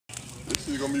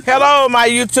Hello, my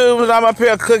YouTubers. I'm up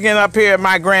here cooking up here at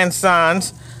my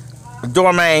grandson's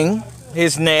domain,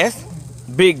 his nest,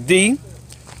 Big D.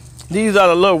 These are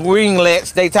the little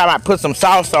winglets. They time I put some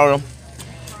sauce on them.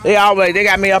 They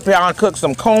got me up here on cook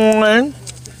some corn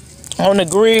on the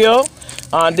grill.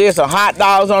 There's some hot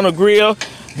dogs on the grill.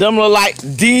 Them look like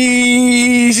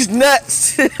these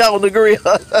nuts on the grill.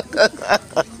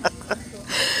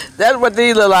 That's what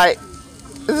these look like.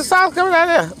 Is the sauce coming out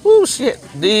there? Ooh, shit.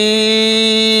 These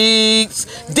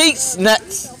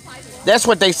nuts. That's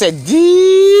what they said.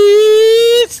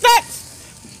 These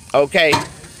nuts. Okay.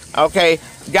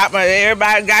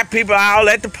 Everybody got people all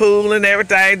at the pool and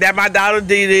everything. That my daughter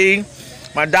Dee Dee.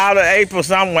 My daughter April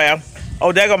somewhere.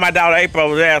 Oh, there go my daughter April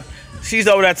over there. She's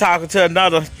over there talking to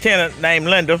another tenant named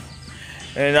Linda.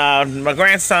 And my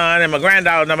grandson and my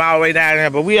granddaughter and them all the way down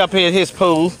there. But we up here at his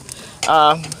pool,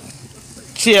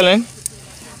 chilling.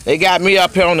 They got me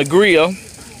up here on the grill.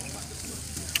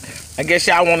 I guess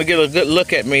y'all want to get a good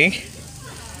look at me.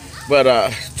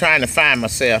 But trying to find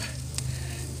myself.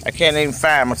 I can't even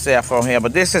find myself on here.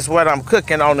 But this is what I'm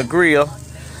cooking on the grill.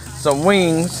 Some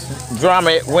wings,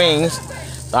 drumhead wings.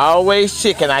 Always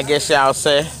chicken, I guess y'all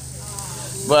say.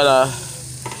 But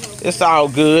it's all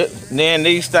good. And then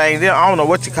these things, I don't know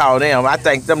what you call them. I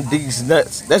think them these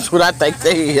nuts. That's what I think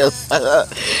they is.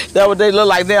 That's what they look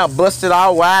like. They're busted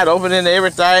all wide open and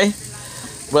everything.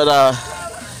 But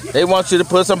they want you to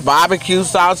put some barbecue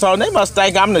sauce on. They must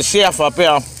think I'm the chef up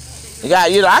here.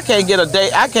 You know, I can't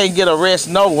get a rest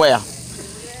nowhere.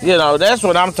 You know, that's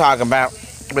what I'm talking about.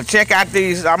 But check out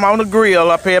these. I'm on the grill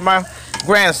up here at my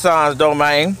grandson's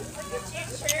domain.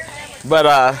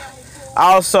 But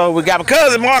also, we got my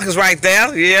cousin Marcus right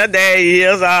there. Yeah, there he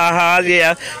is.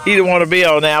 Yeah. He didn't want to be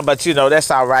on now, but you know,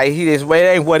 that's all right. It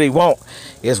ain't what he want.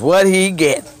 It's what he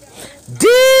get.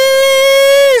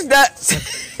 These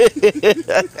nuts.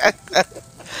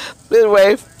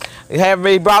 Anyway,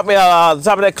 he brought me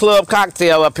some of that club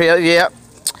cocktail up here. Yeah.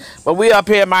 But we up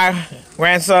here at my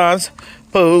grandson's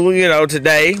pool, you know,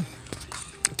 today.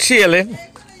 Chilling.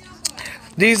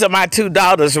 These are my two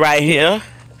daughters right here.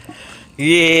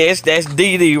 Yes, that's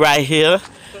Dee Dee right here.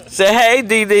 Say, hey,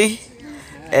 Dee Dee.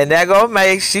 And that gonna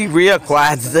make she real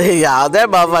quiet today, y'all. That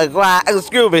motherfucker quiet.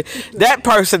 Excuse me. That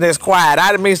person is quiet. I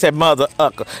didn't mean to say mother.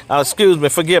 Excuse me.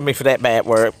 Forgive me for that bad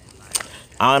word.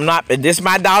 I'm not. This is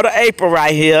my daughter April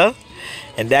right here.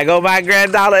 And there go my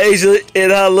granddaughter Asia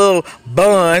in her little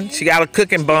bun. She got a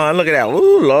cooking bun. Look at that.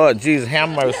 Ooh, Lord Jesus, have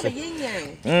mercy.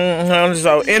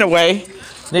 So anyway,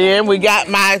 then we got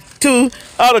my two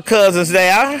other cousins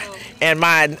there. And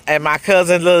my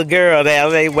cousin little girl there,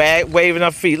 they waving her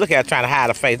feet. Look at her trying to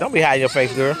hide her face. Don't be hiding your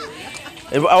face, girl.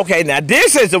 Okay, now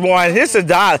this is the one. This is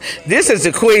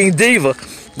the Queen Diva.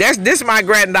 This is my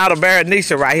granddaughter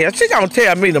Berenice right here. She gonna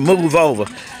tell me to move over.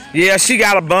 Yeah, she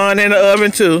got a bun in the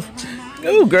oven too.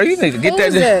 Ooh, girl, you need to get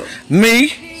that.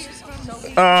 Me.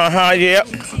 Yep.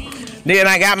 Then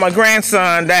I got my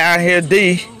grandson down here,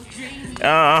 D. He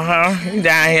down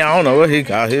here. I don't know what he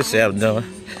called himself doing.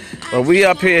 But we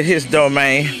up here his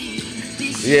domain.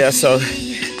 Yeah, so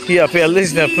he up here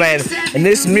listening to playing. And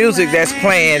this music that's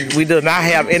playing, we do not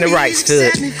have any rights to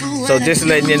it. So just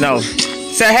letting you know.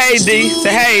 Say hey, D.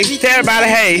 Say hey. Tell everybody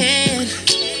hey.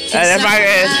 That's my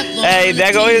hey,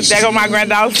 there go my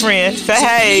granddaughter's friend. Say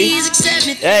hey.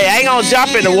 Hey, I ain't gonna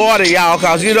jump in the water, y'all,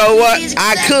 cause you know what?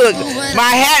 I cook.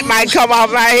 My hat might come off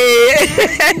my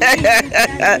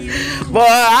head. Boy,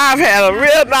 I've had a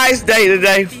real nice day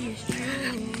today.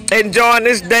 Enjoying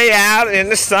this day out in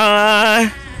the sun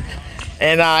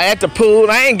and at the pool.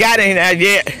 I ain't got in there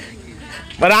yet,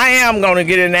 but I am gonna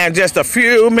get in there in just a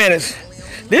few minutes.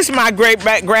 This is my great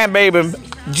grandbaby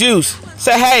Juice.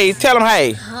 Say hey, tell him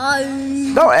hey. Hi.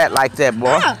 Don't act like that,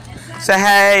 boy. Say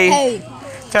hey. Hey.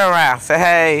 Turn around. Say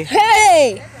hey.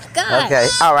 Hey. God. Okay.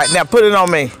 All right. Now put it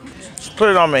on me. Put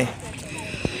it on me.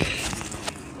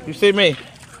 You see me?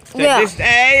 Yeah.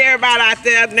 Hey, everybody out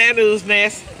there, Nanu's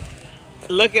nest.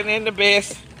 Looking in the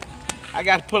best. I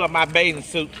got to pull up my bathing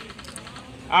suit.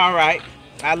 All right.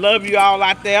 I love you all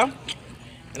out there.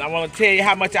 And I want to tell you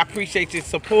how much I appreciate your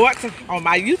support on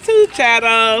my YouTube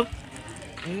channel.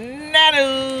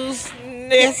 Nanu's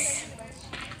Nest.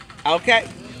 Okay.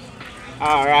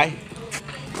 All right.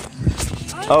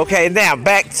 Okay, now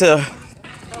back to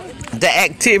the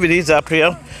activities up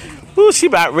here. Ooh, she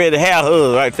about ready to have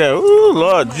hers right there. Ooh,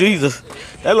 Lord Jesus.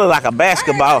 That look like a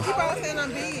basketball.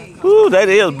 Ooh, that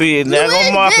is big. Now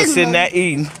go Marcus sitting there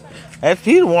eating.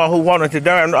 He's the one who wanted to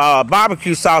darn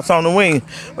barbecue sauce on the wing.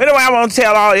 But anyway, I want to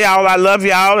tell all y'all I love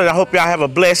y'all, and I hope y'all have a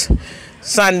blessed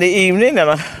Sunday evening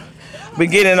and a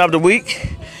beginning of the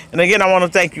week. And again, I want to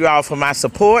thank you all for my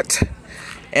support.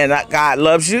 And God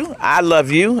loves you. I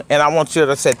love you. And I want you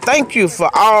to say thank you for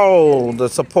all the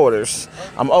supporters.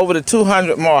 I'm over the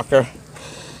 200 marker.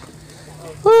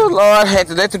 Oh, Lord, had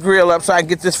to let the grill up so I can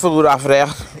get this food off of there.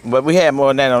 But we had more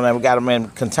than that on there. We got them in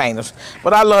containers.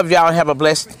 But I love y'all and have a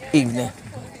blessed evening.